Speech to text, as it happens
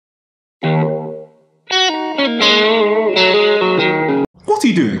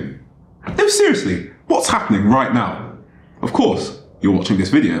you doing? No, seriously, what's happening right now? Of course, you're watching this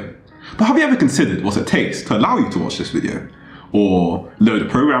video, but have you ever considered what it takes to allow you to watch this video? Or load a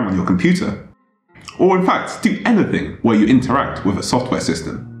program on your computer? Or in fact, do anything where you interact with a software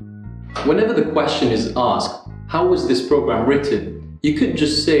system? Whenever the question is asked, how was this program written? You could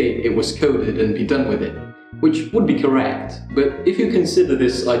just say it was coded and be done with it, which would be correct. But if you consider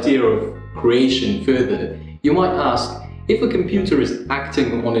this idea of creation further, you might ask, if a computer is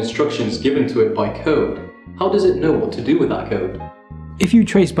acting on instructions given to it by code, how does it know what to do with that code? If you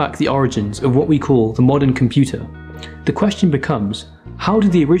trace back the origins of what we call the modern computer, the question becomes, how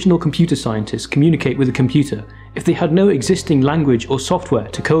did the original computer scientists communicate with a computer if they had no existing language or software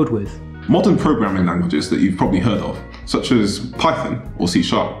to code with? Modern programming languages that you've probably heard of, such as Python or C#,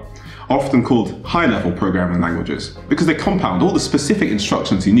 are often called high-level programming languages because they compound all the specific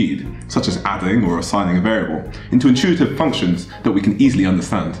instructions you need, such as adding or assigning a variable, into intuitive functions that we can easily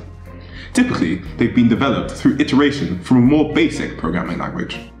understand. Typically, they've been developed through iteration from a more basic programming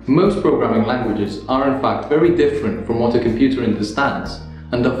language. Most programming languages are in fact very different from what a computer understands,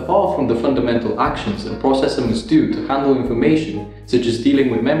 and are far from the fundamental actions a processor must do to handle information, such as dealing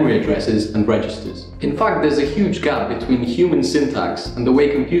with memory addresses and registers. In fact, there's a huge gap between human syntax and the way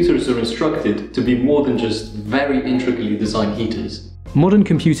computers are instructed to be more than just very intricately designed heaters. Modern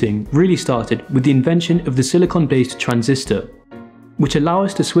computing really started with the invention of the silicon-based transistor, which allow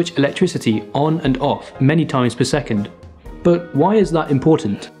us to switch electricity on and off many times per second. But why is that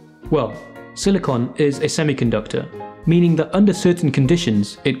important? Well, silicon is a semiconductor, meaning that under certain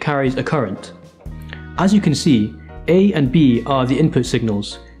conditions it carries a current. As you can see, A and B are the input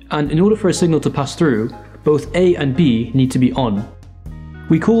signals, and in order for a signal to pass through, both A and B need to be on.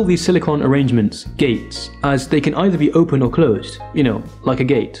 We call these silicon arrangements gates, as they can either be open or closed, like a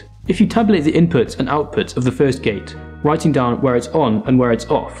gate. If you tabulate the inputs and outputs of the first gate, writing down where it's on and where it's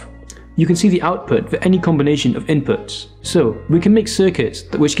off, you can see the output for any combination of inputs. So we can make circuits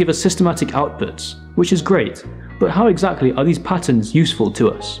which give us systematic outputs, which is great, but how exactly are these patterns useful to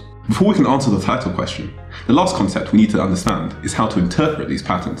us? Before we can answer the title question, the last concept we need to understand is how to interpret these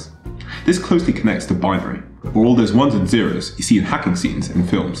patterns. This closely connects to binary, or all those ones and zeros you see in hacking scenes in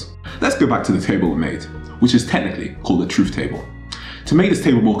films. Let's go back to the table we made, which is technically called the truth table. To make this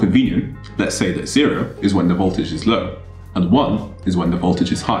table more convenient, let's say that 0 is when the voltage is low, and 1 is when the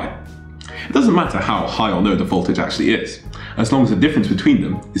voltage is high. It doesn't matter how high or low the voltage actually is, as long as the difference between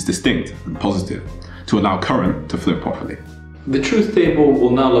them is distinct and positive, to allow current to flow properly. The truth table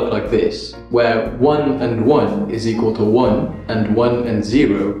will now look like this, where 1 and 1 is equal to 1, and 1 and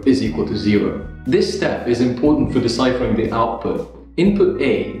 0 is equal to 0. This step is important for deciphering the output. Input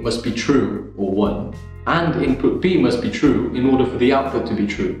A must be true, or 1, and input B must be true in order for the output to be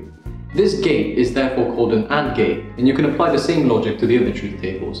true. This gate is therefore called an AND gate, and you can apply the same logic to the other truth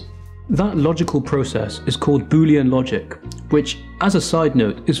tables. That logical process is called Boolean logic, which, as a side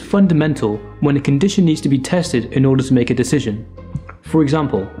note, is fundamental when a condition needs to be tested in order to make a decision. For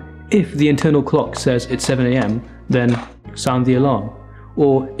example, if the internal clock says it's 7 AM, then sound the alarm.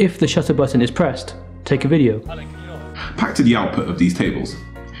 Or if the shutter button is pressed, take a video. Back to the output of these tables.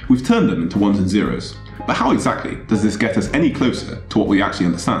 We've turned them into ones and zeros, but how exactly does this get us any closer to what we actually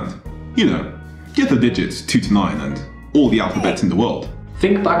understand? Give the digits 2 to 9 and all the alphabets in the world.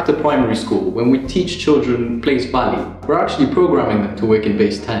 Think back to primary school when we teach children place value. We're actually programming them to work in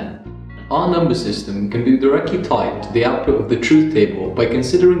base 10. Our number system can be directly tied to the output of the truth table by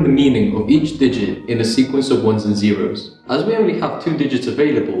considering the meaning of each digit in a sequence of ones and zeros. As we only have 2 digits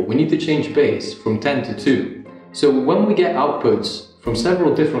available, we need to change base from 10 to 2. So when we get outputs from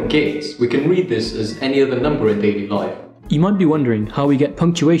several different gates, we can read this as any other number in daily life. You might be wondering how we get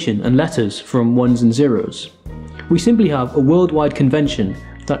punctuation and letters from ones and zeros. We simply have a worldwide convention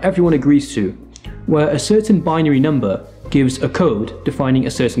that everyone agrees to, where a certain binary number gives a code defining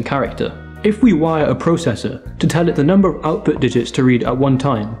a certain character. If we wire a processor to tell it the number of output digits to read at one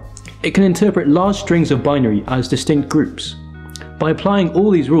time, it can interpret large strings of binary as distinct groups. By applying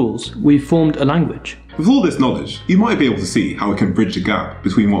all these rules, we've formed a language. With all this knowledge, you might be able to see how we can bridge the gap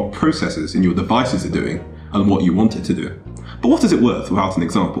between what processors in your devices are doing and what you want it to do. But what is it worth without an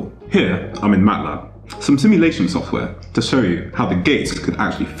example? Here, I'm in MATLAB, some simulation software to show you how the gates could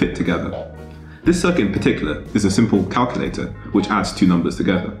actually fit together. This circuit in particular is a simple calculator which adds 2 numbers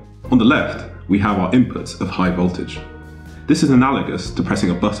together. On the left, we have our inputs of high voltage. This is analogous to pressing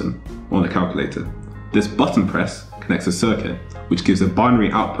a button on a calculator. This button press connects a circuit which gives a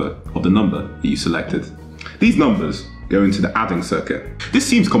binary output of the number that you selected. These numbers go into the adding circuit. This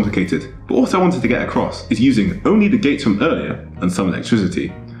seems complicated, but what I wanted to get across is using only the gates from earlier and some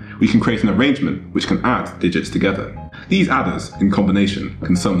electricity, we can create an arrangement which can add digits together. These adders, in combination,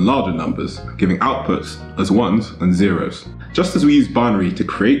 can sum larger numbers, giving outputs as ones and zeros. Just as we use binary to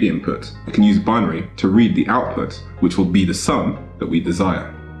create the input, we can use binary to read the output, which will be the sum that we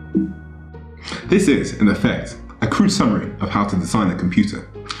desire. This is, in effect, a crude summary of how to design a computer.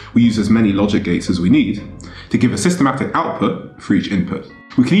 We use as many logic gates as we need to give a systematic output for each input.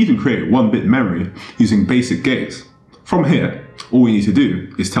 We can even create 1-bit memory using basic gates. From here, all we need to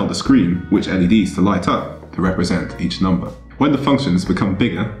do is tell the screen which LEDs to light up to represent each number. When the functions become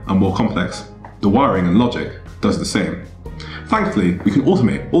bigger and more complex, the wiring and logic does the same. Thankfully, we can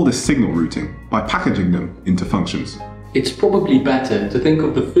automate all this signal routing by packaging them into functions. It's probably better to think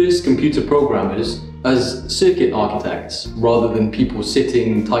of the first computer programmers as circuit architects rather than people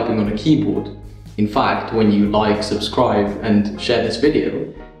sitting typing on a keyboard. In fact, when you like, subscribe and share this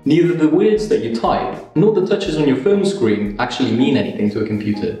video, neither the words that you type nor the touches on your phone screen actually mean anything to a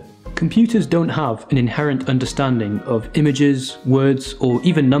computer. Computers don't have an inherent understanding of images, words, or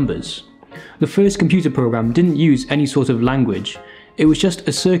even numbers. The first computer program didn't use any sort of language. It was just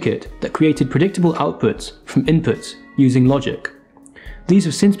a circuit that created predictable outputs from inputs using logic. These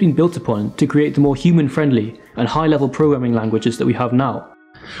have since been built upon to create the more human-friendly and high-level programming languages that we have now.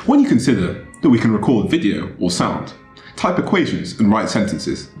 When you consider that we can record video or sound, type equations and write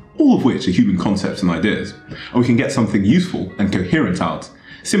sentences, all of which are human concepts and ideas, and we can get something useful and coherent out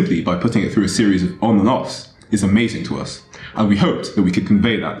simply by putting it through a series of on and offs, is amazing to us, and we hoped that we could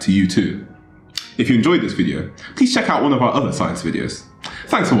convey that to you too. If you enjoyed this video, please check out one of our other science videos.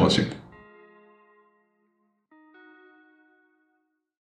 Thanks for watching.